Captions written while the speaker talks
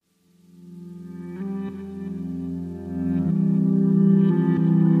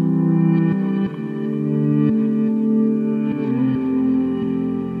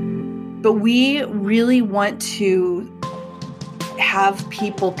But we really want to have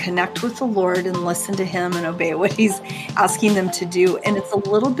people connect with the Lord and listen to Him and obey what He's asking them to do. And it's a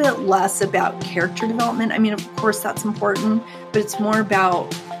little bit less about character development. I mean, of course, that's important, but it's more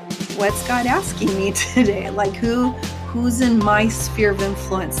about what's God asking me today? Like who's in my sphere of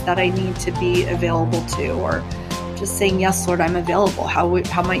influence that I need to be available to, or just saying, yes, Lord, I'm available. How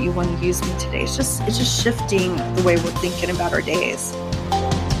might you want to use me today? It's just shifting the way we're thinking about our days.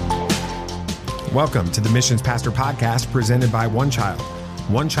 Welcome to the Missions Pastor Podcast presented by One Child.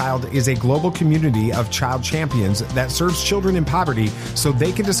 One Child is a global community of child champions that serves children in poverty so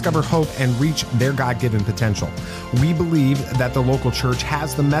they can discover hope and reach their God-given potential. We believe that the local church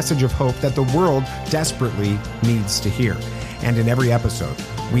has the message of hope that the world desperately needs to hear. And in every episode,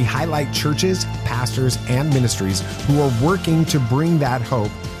 we highlight churches, pastors, and ministries who are working to bring that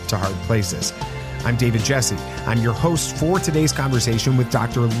hope to hard places. I'm David Jesse. I'm your host for today's conversation with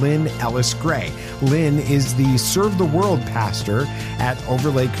Dr. Lynn Ellis Gray. Lynn is the Serve the World pastor at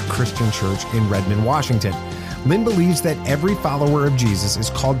Overlake Christian Church in Redmond, Washington. Lynn believes that every follower of Jesus is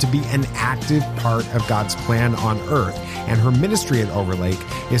called to be an active part of God's plan on earth, and her ministry at Overlake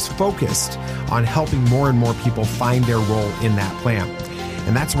is focused on helping more and more people find their role in that plan.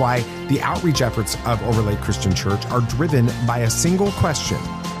 And that's why the outreach efforts of Overlake Christian Church are driven by a single question.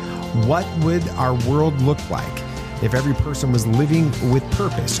 What would our world look like if every person was living with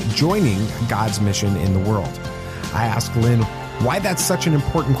purpose, joining God's mission in the world? I asked Lynn why that's such an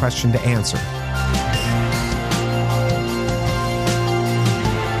important question to answer.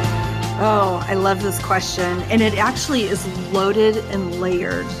 Oh, I love this question. And it actually is loaded and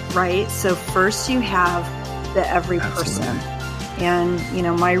layered, right? So first you have the every person. And,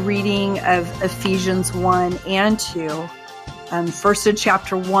 my reading of Ephesians 1 and 2, first in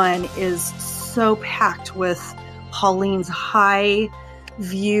chapter 1 is so packed with Pauline's high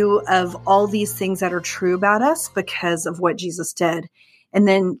view of all these things that are true about us because of what Jesus did. And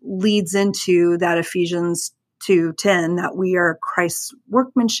then leads into that Ephesians 2:10, that we are Christ's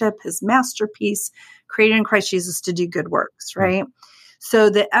workmanship, His masterpiece, created in Christ Jesus to do good works, right? So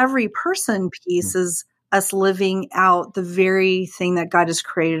the every person piece is us living out the very thing that God has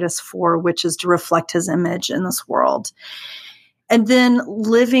created us for, which is to reflect His image in this world. And then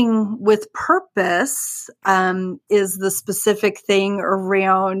living with purpose is the specific thing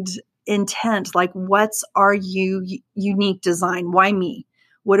around intent. Like, what's our unique design? Why me?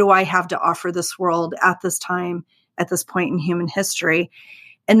 What do I have to offer this world at this time, at this point in human history?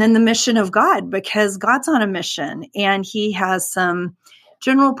 And then the mission of God, because God's on a mission and He has some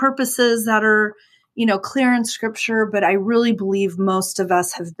general purposes that are, clear in Scripture. But I really believe most of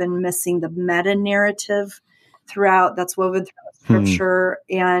us have been missing the meta narrative throughout, that's woven throughout Scripture.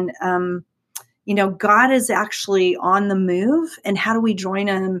 And, God is actually on the move. And how do we join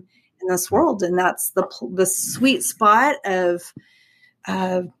Him in this world? And that's the sweet spot of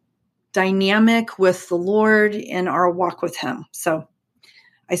dynamic with the Lord in our walk with Him. So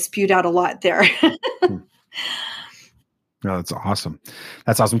I spewed out a lot there. No, that's awesome.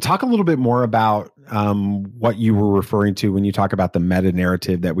 That's awesome. Talk a little bit more about what you were referring to when you talk about the meta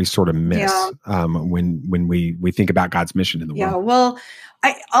narrative that we sort of miss when we think about God's mission in the world. Yeah, well,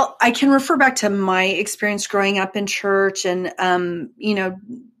 I can refer back to my experience growing up in church, and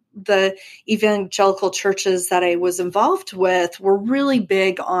the evangelical churches that I was involved with were really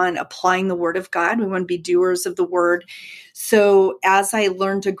big on applying the Word of God. We want to be doers of the Word. So as I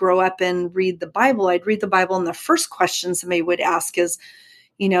learned to grow up and read the Bible, I'd read the Bible, and the first question somebody would ask is,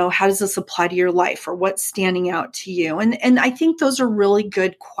 how does this apply to your life, or what's standing out to you? And I think those are really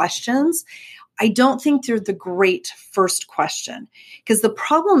good questions. I don't think they're the great first question, because the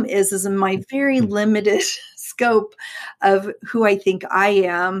problem is in my very limited scope of who I think I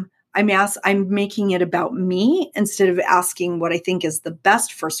am, I'm making it about me instead of asking what I think is the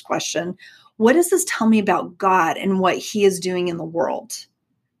best first question. What does this tell me about God and what He is doing in the world?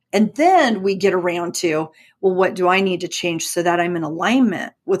 And then we get around to, well, what do I need to change so that I'm in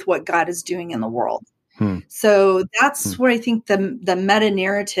alignment with what God is doing in the world? So that's what I think the meta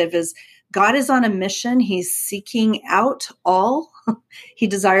narrative is. God is on a mission. He's seeking out all. He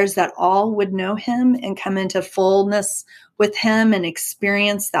desires that all would know Him and come into fullness with Him and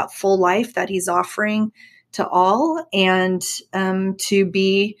experience that full life that He's offering to all, and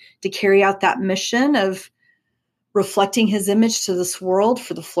to carry out that mission of reflecting His image to this world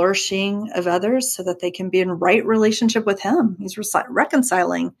for the flourishing of others so that they can be in right relationship with Him. He's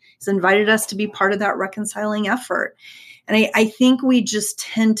reconciling. He's invited us to be part of that reconciling effort. And I think we just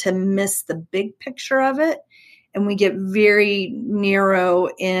tend to miss the big picture of it, and we get very narrow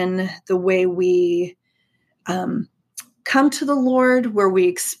in the way we come to the Lord, where we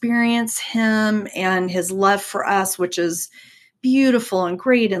experience him and his love for us, which is beautiful and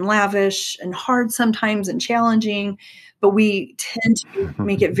great and lavish and hard sometimes and challenging, but we tend to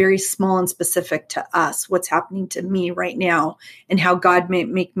make it very small and specific to us, what's happening to me right now and how God may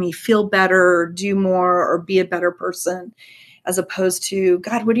make me feel better or do more or be a better person, as opposed to,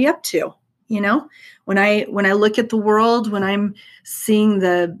 God, what are you up to? You know, when I look at the world, when I'm seeing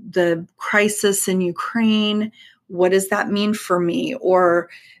the crisis in Ukraine, what does that mean for me? Or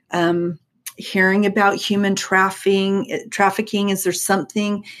hearing about human trafficking, is there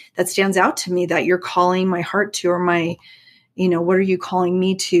something that stands out to me that you're calling my heart to, or what are you calling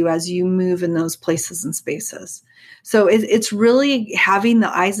me to as you move in those places and spaces? So it's really having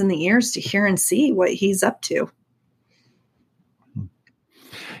the eyes and the ears to hear and see what he's up to.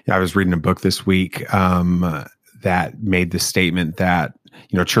 Yeah, I was reading a book this week that made the statement that,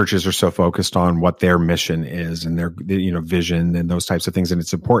 churches are so focused on what their mission is and their, vision and those types of things. And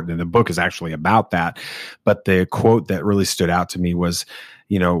it's important. And the book is actually about that. But the quote that really stood out to me was,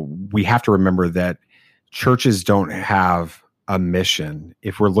 we have to remember that churches don't have a mission.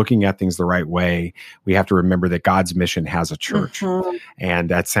 If we're looking at things the right way, we have to remember that God's mission has a church. Mm-hmm. And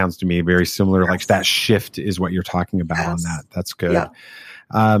that sounds to me very similar. Yes. Like that shift is what you're talking about on that. That's good. Yeah.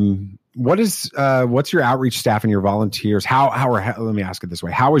 What's your outreach staff and your volunteers? Let me ask it this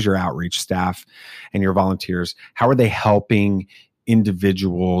way. How is your outreach staff and your volunteers? How are they helping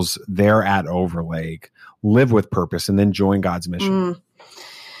individuals there at Overlake live with purpose and then join God's mission?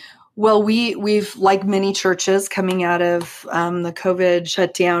 Well, we've, like many churches coming out of the COVID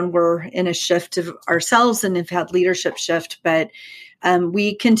shutdown, we're in a shift of ourselves and have had leadership shift, but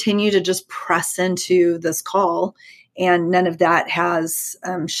we continue to just press into this call. And none of that has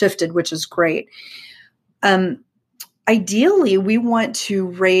shifted, which is great. Ideally, we want to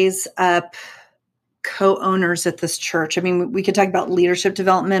raise up co-owners at this church. I mean, we could talk about leadership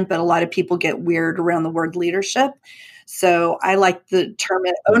development, but a lot of people get weird around the word leadership. So I like the term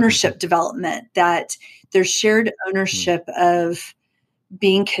ownership development, that there's shared ownership of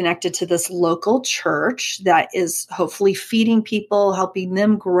being connected to this local church that is hopefully feeding people, helping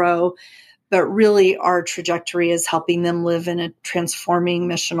them grow. But really, our trajectory is helping them live in a transforming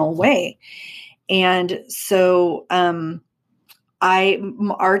missional way. And so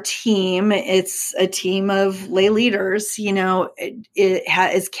our team, it's a team of lay leaders. It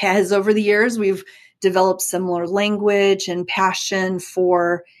has over the years, we've developed similar language and passion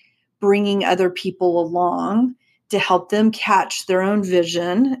for bringing other people along to help them catch their own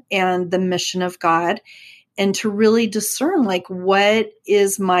vision and the mission of God, and to really discern, what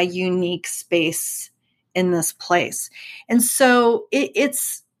is my unique space in this place? And so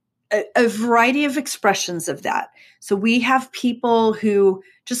it's a variety of expressions of that. So we have people who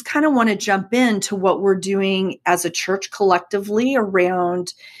just kind of want to jump into what we're doing as a church collectively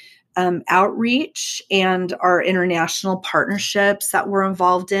around outreach and our international partnerships that we're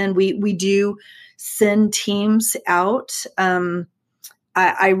involved in. We do send teams out.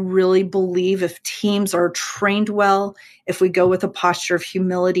 I really believe if teams are trained well, if we go with a posture of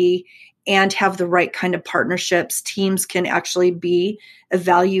humility and have the right kind of partnerships, teams can actually be a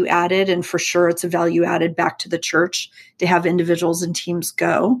value added. And for sure, it's a value added back to the church to have individuals and teams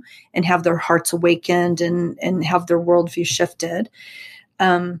go and have their hearts awakened and have their worldview shifted.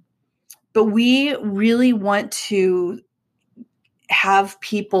 But we really want to have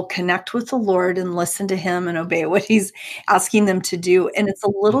people connect with the Lord and listen to him and obey what he's asking them to do. And it's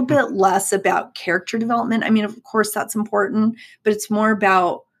a little bit less about character development. I mean, of course, that's important, but it's more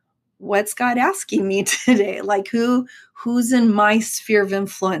about what's God asking me today? Like who's in my sphere of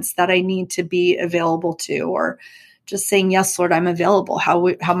influence that I need to be available to, or just saying, yes, Lord, I'm available.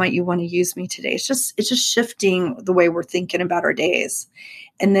 How might you want to use me today? It's just shifting the way we're thinking about our days.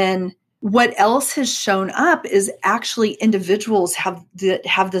 And then what else has shown up is actually individuals have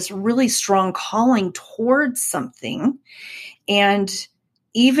this really strong calling towards something. And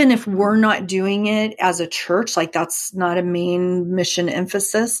even if we're not doing it as a church, like that's not a main mission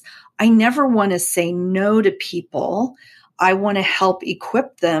emphasis, I never want to say no to people. I want to help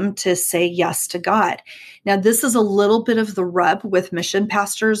equip them to say yes to God. Now, this is a little bit of the rub with mission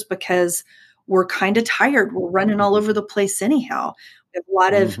pastors because we're kind of tired. We're running all over the place anyhow. We have a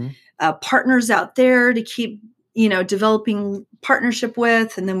lot of partners out there to keep, developing partnership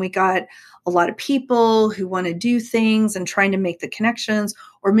with. And then we got a lot of people who want to do things and trying to make the connections.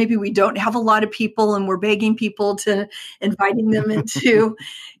 Or maybe we don't have a lot of people and we're begging people to inviting them into,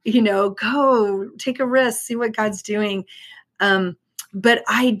 go take a risk, see what God's doing. But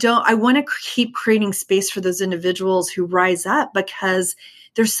I want to keep creating space for those individuals who rise up because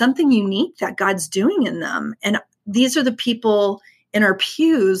there's something unique that God's doing in them. And these are the people in our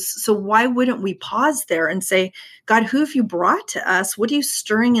pews. So why wouldn't we pause there and say, God, who have you brought to us? What are you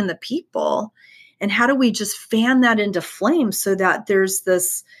stirring in the people? And how do we just fan that into flame so that there's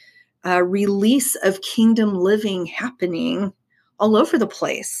this release of kingdom living happening all over the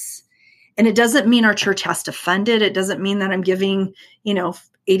place? And it doesn't mean our church has to fund it. It doesn't mean that I'm giving,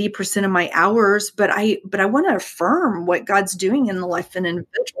 80% of my hours, but I want to affirm what God's doing in the life of an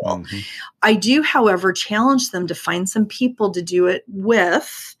individual. Mm-hmm. I do, however, challenge them to find some people to do it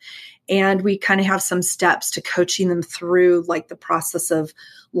with. And we kind of have some steps to coaching them through like the process of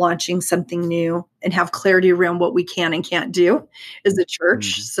launching something new and have clarity around what we can and can't do as a church.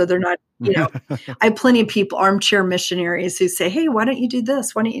 Mm-hmm. So they're not, I have plenty of people, armchair missionaries who say, hey, why don't you do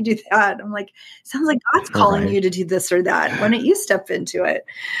this? Why don't you do that? I'm like, sounds like God's calling you to do this or that. Why don't you step into it?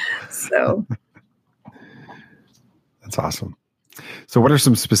 So. That's awesome. So what are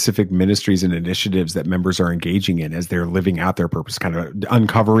some specific ministries and initiatives that members are engaging in as they're living out their purpose, kind of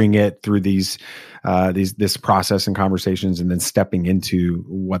uncovering it through this process and conversations, and then stepping into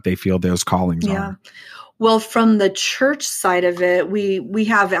what they feel those callings are? Well, from the church side of it, we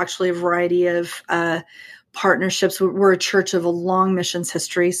have actually a variety of partnerships. We're a church of a long missions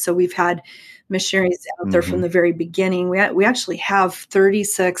history. So we've had missionaries out there from the very beginning. We actually have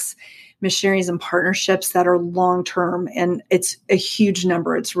 36 missionaries and partnerships that are long-term, and it's a huge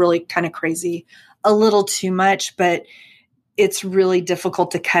number. It's really kind of crazy, a little too much, but it's really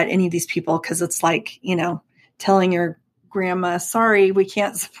difficult to cut any of these people because it's like, telling your grandma, sorry, we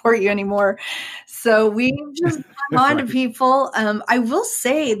can't support you anymore. So we just hung on to people. I will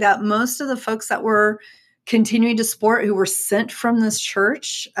say that most of the folks that we're continuing to support who were sent from this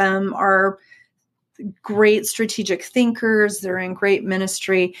church are great strategic thinkers. They're in great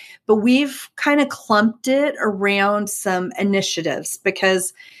ministry, but we've kind of clumped it around some initiatives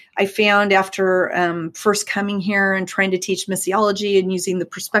because I found after first coming here and trying to teach missiology and using the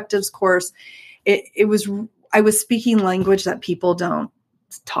perspectives course, I was speaking language that people don't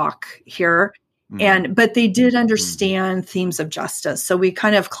talk here. But they did understand themes of justice. So we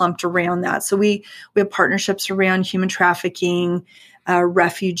kind of clumped around that. So we have partnerships around human trafficking,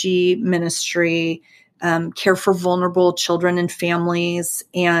 refugee ministry, care for vulnerable children and families.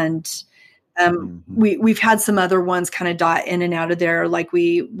 And we've had some other ones kind of dot in and out of there. Like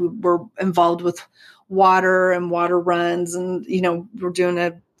we were involved with water and water runs, and, we're doing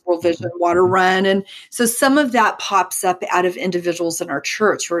a World Vision water run. And so some of that pops up out of individuals in our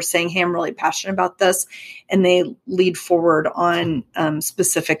church who are saying, hey, I'm really passionate about this. And they lead forward on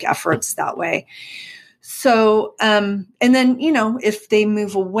specific efforts that way. So, and then, if they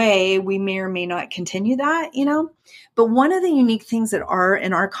move away, we may or may not continue that, But one of the unique things that are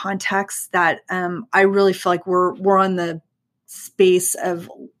in our context that I really feel like we're on the space of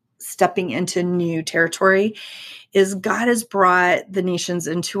stepping into new territory is God has brought the nations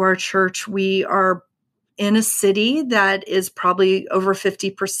into our church. We are in a city that is probably over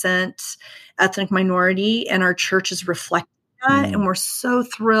 50% ethnic minority, and our church is reflecting that. And we're so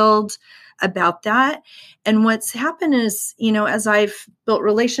thrilled about that. And what's happened is, as I've built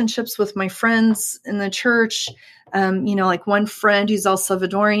relationships with my friends in the church, like one friend who's El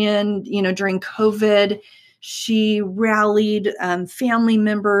Salvadorian, during COVID, she rallied family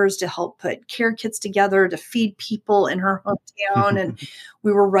members to help put care kits together to feed people in her hometown. And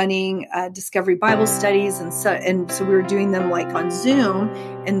we were running Discovery Bible studies. And so we were doing them like on Zoom.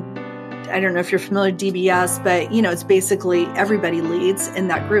 And I don't know if you're familiar with DBS, but it's basically everybody leads in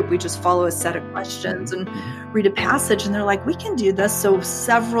that group. We just follow a set of questions and read a passage. And they're like, we can do this. So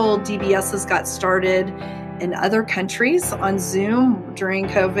several DBSs got started in other countries on Zoom during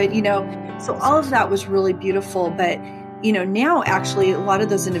COVID, so all of that was really beautiful. But, now actually a lot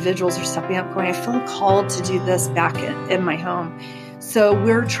of those individuals are stepping up going, I feel called to do this back in my home. So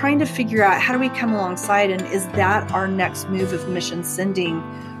we're trying to figure out how do we come alongside, and is that our next move of mission sending,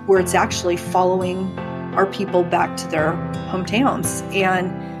 where it's actually following our people back to their hometowns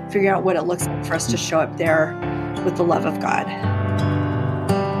and figuring out what it looks like for us to show up there with the love of God.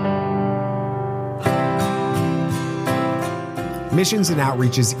 Missions and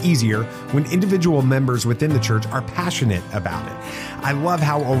outreach is easier when individual members within the church are passionate about it. I love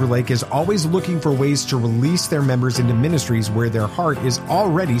how Overlake is always looking for ways to release their members into ministries where their heart is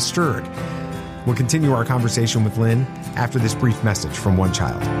already stirred. We'll continue our conversation with Lynn after this brief message from One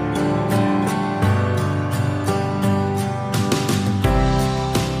Child.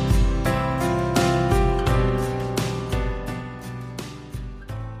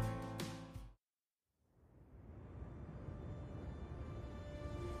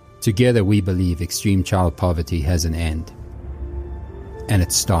 Together we believe extreme child poverty has an end, and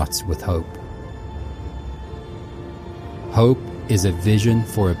it starts with hope. Hope is a vision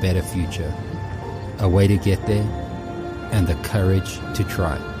for a better future, a way to get there, and the courage to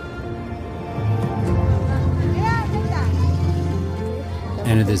try.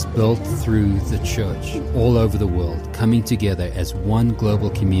 And it is built through the church all over the world, coming together as one global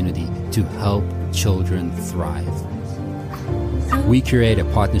community to help children thrive. We create a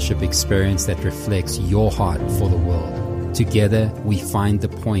partnership experience that reflects your heart for the world. Together, we find the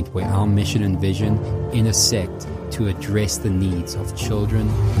point where our mission and vision intersect to address the needs of children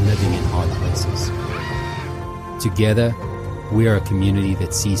living in hard places. Together, we are a community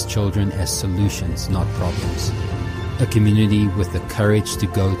that sees children as solutions, not problems. A community with the courage to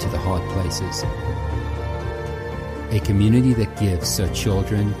go to the hard places. A community that gives so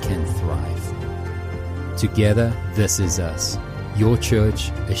children can thrive. Together, this is us. Your church,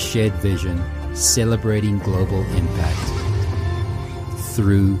 a shared vision, celebrating global impact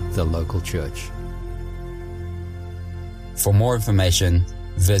through the local church. For more information,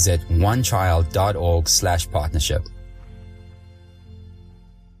 visit onechild.org/partnership.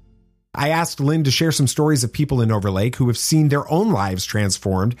 I asked Lynn to share some stories of people in Overlake who have seen their own lives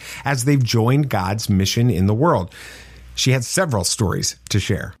transformed as they've joined God's mission in the world. She had several stories to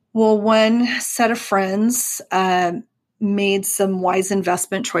share. Well, one set of friends made some wise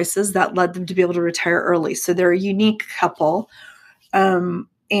investment choices that led them to be able to retire early. So they're a unique couple.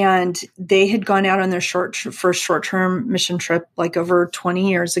 And they had gone out on their first short-term mission trip like over 20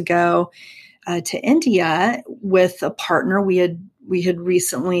 years ago to India with a partner. We had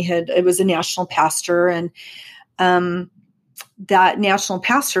recently it was a national pastor, and that national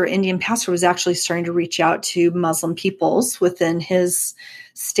pastor, Indian pastor, was actually starting to reach out to Muslim peoples within his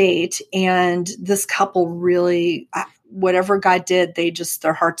state. And this couple really, whatever God did,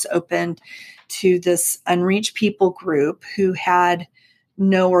 their hearts opened to this unreached people group who had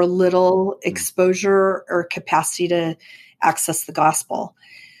no or little exposure or capacity to access the gospel.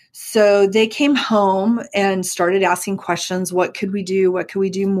 So they came home and started asking questions. What could we do? What could we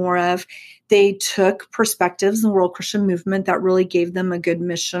do more of? They took perspectives in the World Christian Movement that really gave them a good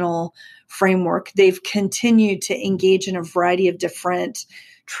missional framework. They've continued to engage in a variety of different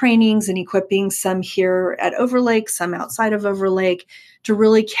trainings and equipping, some here at Overlake, some outside of Overlake, to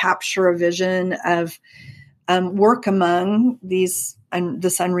really capture a vision of work among this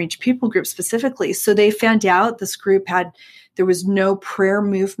unreached people group specifically. So they found out this group there was no prayer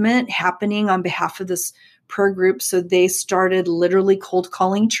movement happening on behalf of this prayer group. So they started literally cold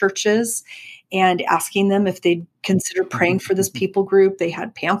calling churches and asking them if they'd consider praying for this people group. They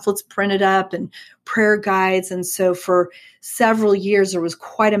had pamphlets printed up and prayer guides. And so for several years, there was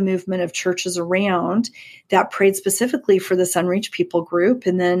quite a movement of churches around that prayed specifically for this unreached people group.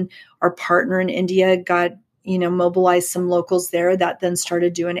 And then our partner in India mobilized some locals there that then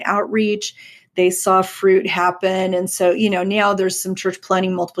started doing outreach. They saw fruit happen. And so, now there's some church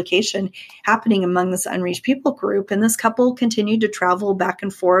planting multiplication happening among this unreached people group. And this couple continued to travel back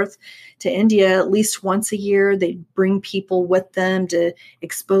and forth to India at least once a year. They'd bring people with them to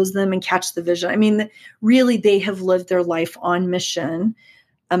expose them and catch the vision. I mean, really, they have lived their life on mission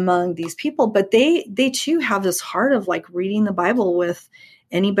among these people. But they too have this heart of like reading the Bible with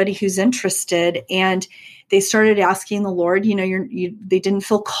anybody who's interested. And they started asking the Lord, they didn't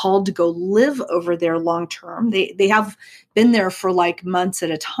feel called to go live over there long term. They have been there for like months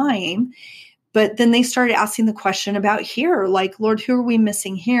at a time. But then they started asking the question about here, like, Lord, who are we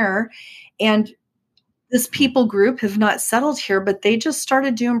missing here? And this people group have not settled here, but they just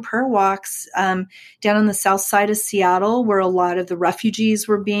started doing prayer walks down on the south side of Seattle, where a lot of the refugees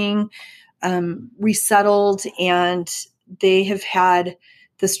were being resettled. And they have had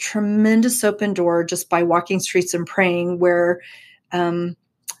this tremendous open door just by walking streets and praying, where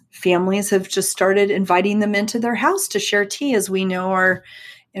families have just started inviting them into their house to share tea, as we know our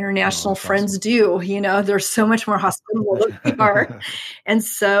international friends do. They're so much more hospitable than we are. And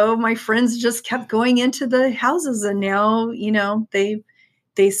so my friends just kept going into the houses, and now, they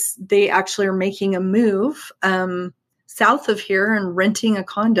actually are making a move south of here and renting a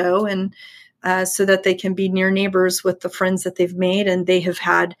condo, and so that they can be near neighbors with the friends that they've made. And they have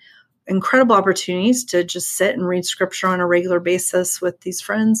had incredible opportunities to just sit and read scripture on a regular basis with these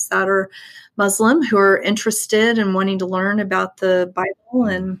friends that are Muslim who are interested and wanting to learn about the Bible.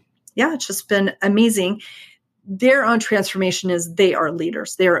 And yeah, it's just been amazing. Their own transformation is they are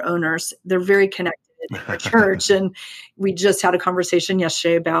leaders, they are owners, they're very connected in our church. And we just had a conversation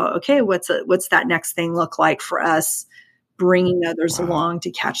yesterday about, okay, what's that next thing look like for us, bringing others along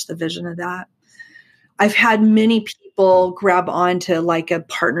to catch the vision of that. I've had many people people grab on to like a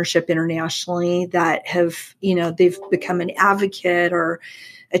partnership internationally that have, they've become an advocate or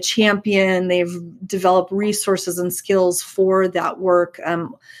a champion. They've developed resources and skills for that work.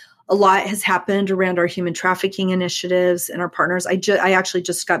 A lot has happened around our human trafficking initiatives and our partners. I actually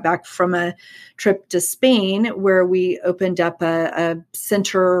just got back from a trip to Spain where we opened up a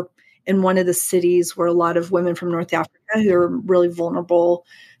center in one of the cities where a lot of women from North Africa who are really vulnerable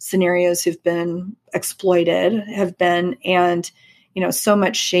scenarios who've been exploited have been, and, so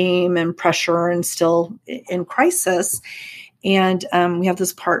much shame and pressure and still in crisis. And we have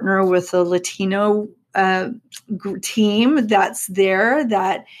this partner with a Latino team that's there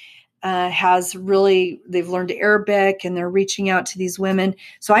that has really, they've learned Arabic and they're reaching out to these women.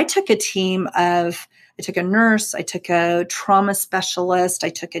 So I took a nurse, I took a trauma specialist, I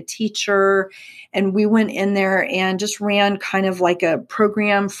took a teacher, and we went in there and just ran kind of like a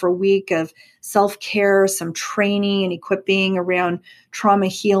program for a week of self-care, some training and equipping around trauma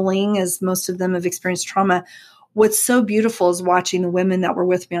healing, as most of them have experienced trauma. What's so beautiful is watching the women that were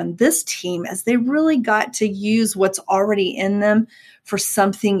with me on this team as they really got to use what's already in them for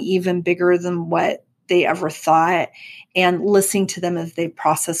something even bigger than what they ever thought, and listening to them as they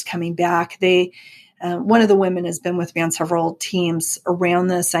process coming back. One of the women has been with me on several teams around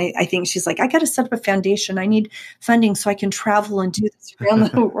this. I think she's like, I got to set up a foundation. I need funding so I can travel and do this around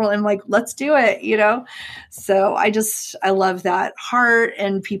the world. I'm like, let's do it, So I love that heart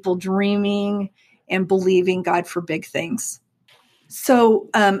and people dreaming and believing God for big things. So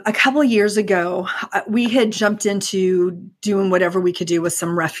a couple of years ago, we had jumped into doing whatever we could do with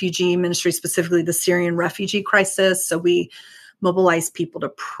some refugee ministry, specifically the Syrian refugee crisis. So we mobilized people to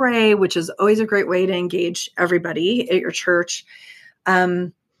pray, which is always a great way to engage everybody at your church.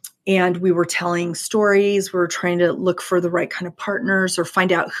 And we were telling stories. We were trying to look for the right kind of partners or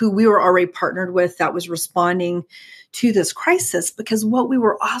find out who we were already partnered with that was responding to this crisis. Because what we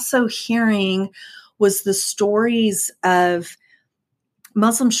were also hearing was the stories of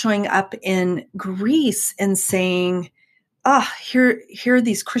Muslims showing up in Greece and saying, here are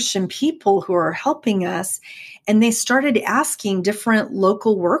these Christian people who are helping us. And they started asking different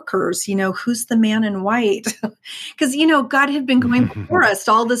local workers, who's the man in white? Because, God had been going before us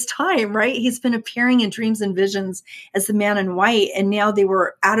all this time, right? He's been appearing in dreams and visions as the man in white. And now they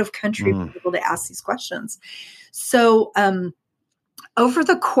were out of country able to ask these questions. So, over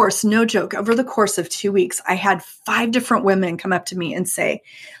the course, no joke, over the course of 2 weeks, I had 5 different women come up to me and say,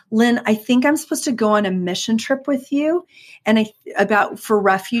 Lynn, I think I'm supposed to go on a mission trip with you for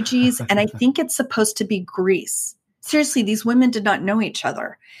refugees. And I think it's supposed to be Greece. Seriously, these women did not know each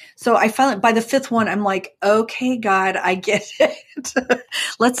other. So I finally, by the 5th one, I'm like, okay, God, I get it.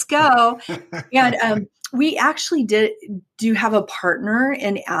 Let's go. And, we actually do have a partner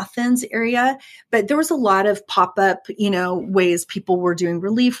in Athens area, but there was a lot of pop-up, ways people were doing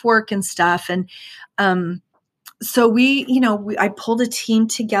relief work and stuff. And so I pulled a team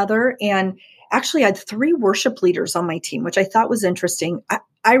together, and actually I had 3 worship leaders on my team, which I thought was interesting.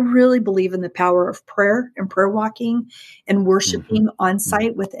 I really believe in the power of prayer and prayer walking and worshiping on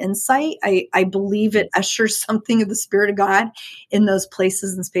site with insight. I believe it ushers something of the Spirit of God in those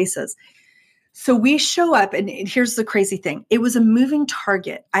places and spaces. So we show up, and here's the crazy thing. It was a moving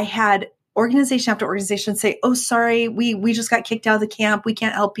target. I had organization after organization say, oh, sorry, we just got kicked out of the camp. We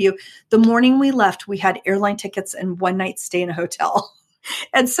can't help you. The morning we left, we had airline tickets and one night stay in a hotel.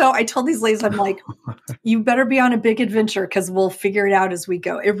 And so I told these ladies, I'm like, you better be on a big adventure because we'll figure it out as we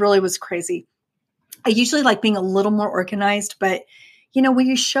go. It really was crazy. I usually like being a little more organized, but, when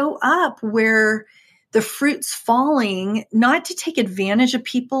you show up where the fruit's falling, not to take advantage of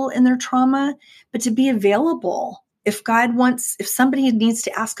people in their trauma, but to be available. If somebody needs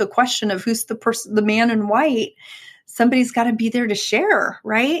to ask a question of who's the man in white, somebody's got to be there to share,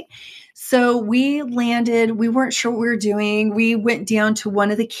 right? So we landed, we weren't sure what we were doing. We went down to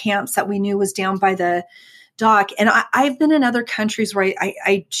one of the camps that we knew was down by the dock. And I've been in other countries where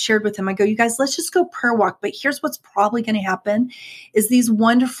I shared with them, I go, you guys, let's just go prayer walk. But here's what's probably going to happen is these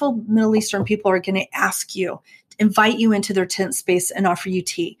wonderful Middle Eastern people are going to ask you, invite you into their tent space and offer you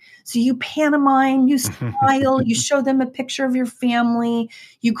tea. So you pantomime, you smile, you show them a picture of your family,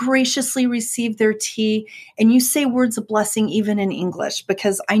 you graciously receive their tea, and you say words of blessing even in English,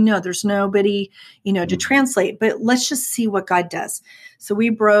 because I know there's nobody, to translate, but let's just see what God does. So we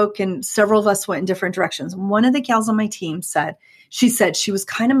broke, and several of us went in different directions. One of the gals on my team said she was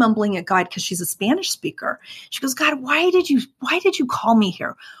kind of mumbling at God because she's a Spanish speaker. She goes, God, why did you call me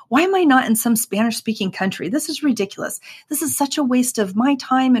here? Why am I not in some Spanish speaking country? This is ridiculous. This is such a waste of my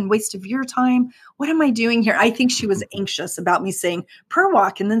time and waste of your time. What am I doing here? I think she was anxious about me saying prayer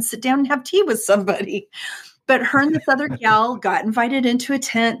walk and then sit down and have tea with somebody. But her and this other gal got invited into a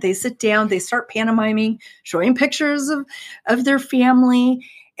tent. They sit down, they start pantomiming, showing pictures of their family.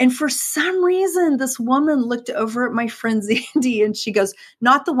 And for some reason, this woman looked over at my friend Zandy and she goes,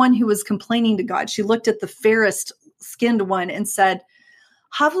 not the one who was complaining to God. She looked at the fairest skinned one and said,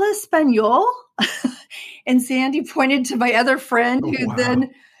 "Habla español?" And Zandy pointed to my other friend who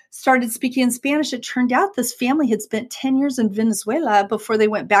then started speaking in Spanish. It turned out this family had spent 10 years in Venezuela before they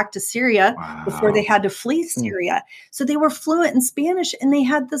went back to Syria, before they had to flee Syria. So they were fluent in Spanish, and they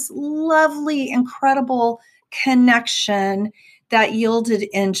had this lovely, incredible connection that yielded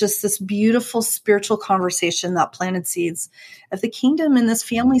in just this beautiful spiritual conversation that planted seeds of the kingdom in this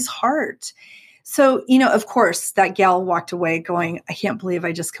family's heart. So, of course, that gal walked away going, "I can't believe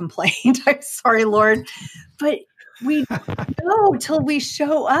I just complained. I'm sorry, Lord." But we know till we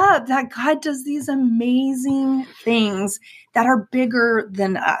show up that God does these amazing things that are bigger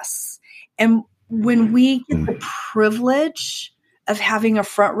than us. And when we get the privilege of having a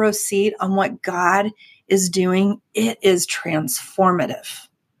front row seat on what God is doing, it is transformative.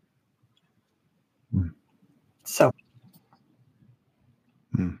 So.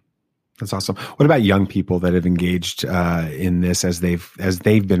 That's awesome. What about young people that have engaged in this as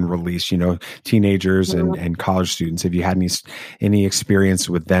they've been released? Teenagers and college students. Have you had any experience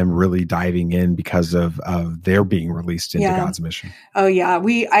with them really diving in because of their being released into God's mission? Oh yeah,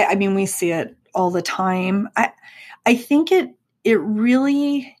 we see it all the time. I think it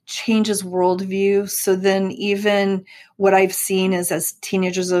really changes worldview. So then, even what I've seen is as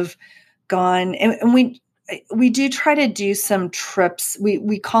teenagers have gone, and we do try to do some trips.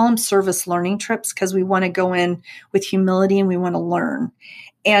 We call them service learning trips because we want to go in with humility and we want to learn.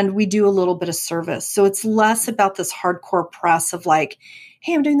 And we do a little bit of service. So it's less about this hardcore press of like,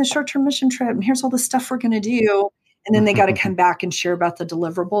 "Hey, I'm doing the short-term mission trip and here's all the stuff we're going to do." And then they got to come back and share about the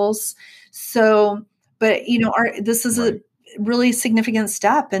deliverables. So, but this is a really significant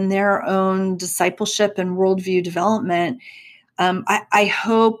step in their own discipleship and worldview development. I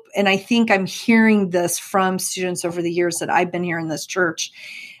hope, and I think I'm hearing this from students over the years that I've been here in this church.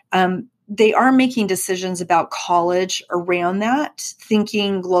 They are making decisions about college around that,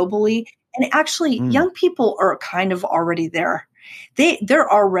 thinking globally. And actually, young people are kind of already there.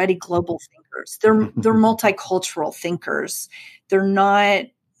 They're already global thinkers. They're multicultural thinkers. They're not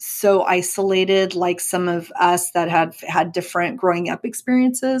so isolated like some of us that have had different growing up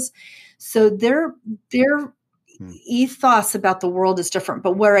experiences. So their ethos about the world is different.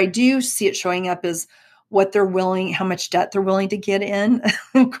 But where I do see it showing up is how much debt they're willing to get in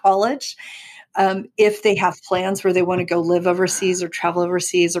college. If they have plans where they want to go live overseas or travel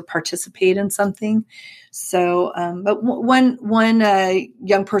overseas or participate in something. So, but one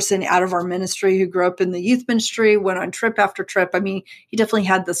young person out of our ministry who grew up in the youth ministry went on trip after trip. He definitely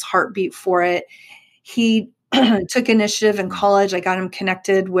had this heartbeat for it. He took initiative in college. I got him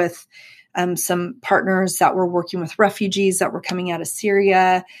connected with some partners that were working with refugees that were coming out of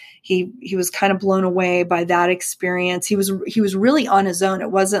Syria. He was kind of blown away by that experience. He was really on his own.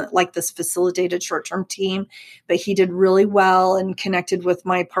 It wasn't like this facilitated short-term team, but he did really well and connected with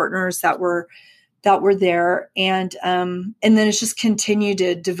my partners that were there. And then it's just continued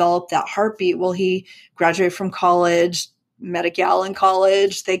to develop that heartbeat. Well, he graduated from college, met a gal in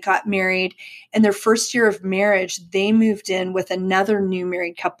college, they got married. And their first year of marriage, they moved in with another new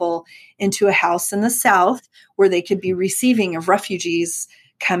married couple into a house in the South where they could be receiving of refugees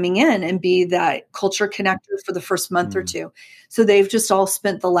coming in and be that culture connector for the first month or two. So they've just all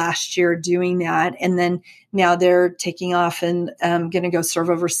spent the last year doing that. And then now they're taking off and going to go serve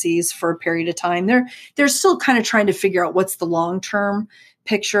overseas for a period of time. They're still kind of trying to figure out what's the long-term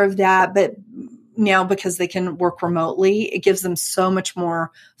picture of that. But now, because they can work remotely, it gives them so much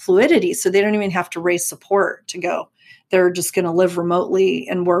more fluidity. So they don't even have to raise support to go. They're just going to live remotely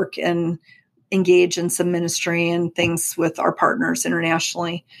and work and engage in some ministry and things with our partners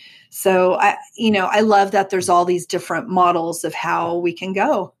internationally. So I love that there's all these different models of how we can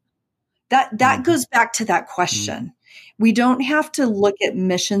go. That goes back to that question. We don't have to look at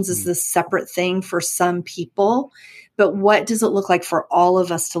missions as this separate thing for some people, but what does it look like for all of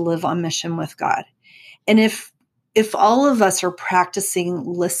us to live on mission with God? And if all of us are practicing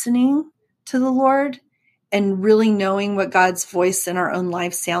listening to the Lord and really knowing what God's voice in our own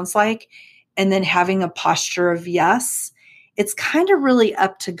life sounds like, and then having a posture of yes, it's kind of really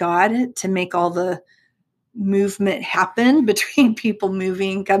up to God to make all the movement happen between people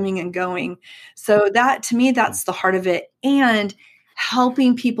moving, coming and going. So that, to me, that's the heart of it. And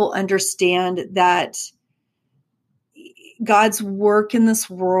helping people understand that God's work in this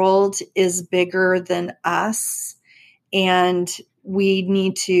world is bigger than us. And we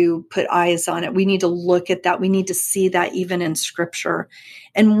need to put eyes on it. We need to look at that. We need to see that even in Scripture.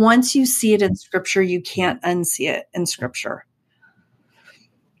 And once you see it in Scripture, you can't unsee it in Scripture.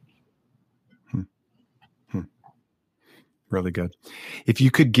 Really good. If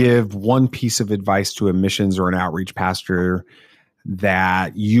you could give one piece of advice to a missions or an outreach pastor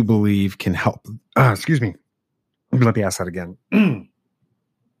that you believe can help, excuse me, let me ask that again.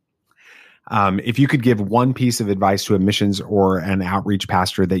 If you could give one piece of advice to a missions or an outreach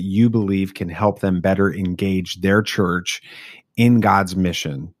pastor that you believe can help them better engage their church in God's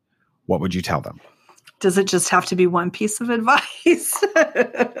mission, what would you tell them? Does it just have to be one piece of advice?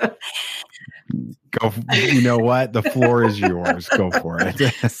 Go. You know what? The floor is yours. Go for it.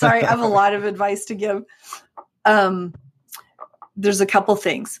 Sorry, I have a lot of advice to give. There's a couple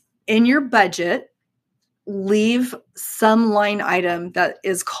things. In your budget, leave some line item that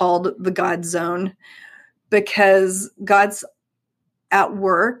is called the God zone, because God's at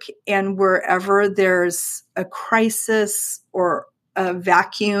work, and wherever there's a crisis or a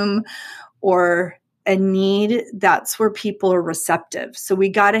vacuum or a need, that's where people are receptive. So we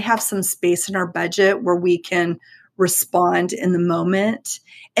got to have some space in our budget where we can respond in the moment.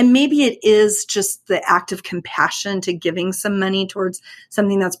 And maybe it is just the act of compassion to giving some money towards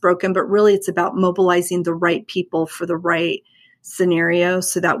something that's broken, but really it's about mobilizing the right people for the right scenario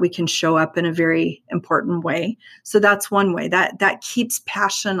so that we can show up in a very important way. So that's one way that keeps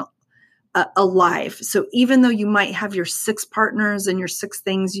passion alive. So even though you might have your 6 partners and your 6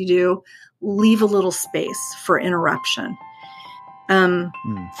 things you do, leave a little space for interruption.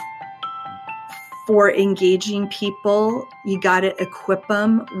 For engaging people, you got to equip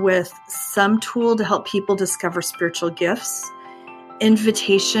them with some tool to help people discover spiritual gifts,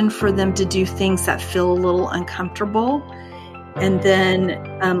 invitation for them to do things that feel a little uncomfortable, and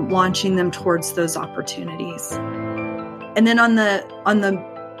then launching them towards those opportunities. And then on the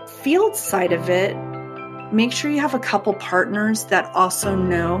field side of it, make sure you have a couple partners that also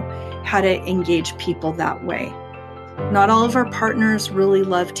know how to engage people that way. Not all of our partners really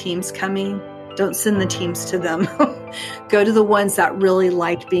love teams coming. Don't send the teams to them. Go to the ones that really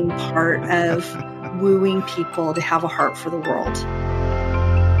like being part of wooing people to have a heart for the world.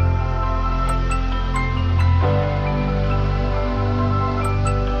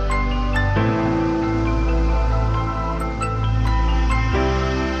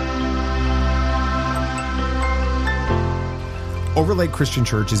 Overlake Christian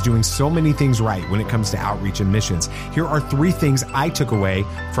Church is doing so many things right when it comes to outreach and missions. Here are 3 things I took away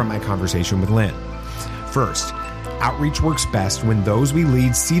from my conversation with Lynn. First, outreach works best when those we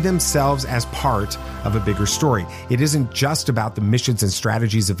lead see themselves as part of a bigger story. It isn't just about the missions and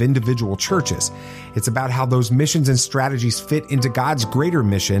strategies of individual churches. It's about how those missions and strategies fit into God's greater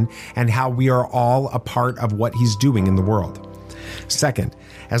mission and how we are all a part of what He's doing in the world. Second,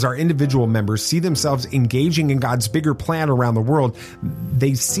 as our individual members see themselves engaging in God's bigger plan around the world,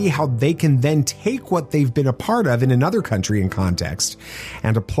 they see how they can then take what they've been a part of in another country and context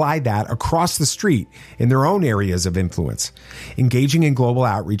and apply that across the street in their own areas of influence. Engaging in global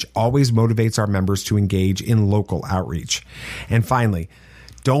outreach always motivates our members to engage in local outreach. And finally,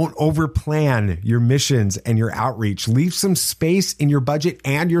 don't overplan your missions and your outreach. Leave some space in your budget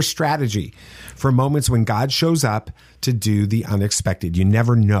and your strategy for moments when God shows up to do the unexpected. You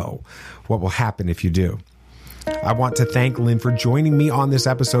never know what will happen if you do. I want to thank Lynn for joining me on this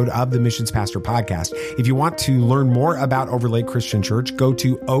episode of the Missions Pastor Podcast. If you want to learn more about Overlake Christian Church, go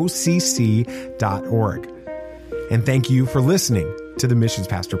to occ.org. And thank you for listening to the Missions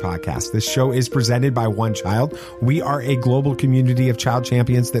Pastor Podcast. This show is presented by One Child. We are a global community of child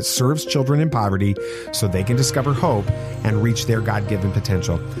champions that serves children in poverty so they can discover hope and reach their God-given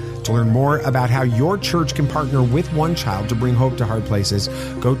potential. To learn more about how your church can partner with One Child to bring hope to hard places,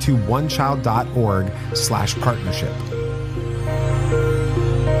 go to onechild.org/partnership.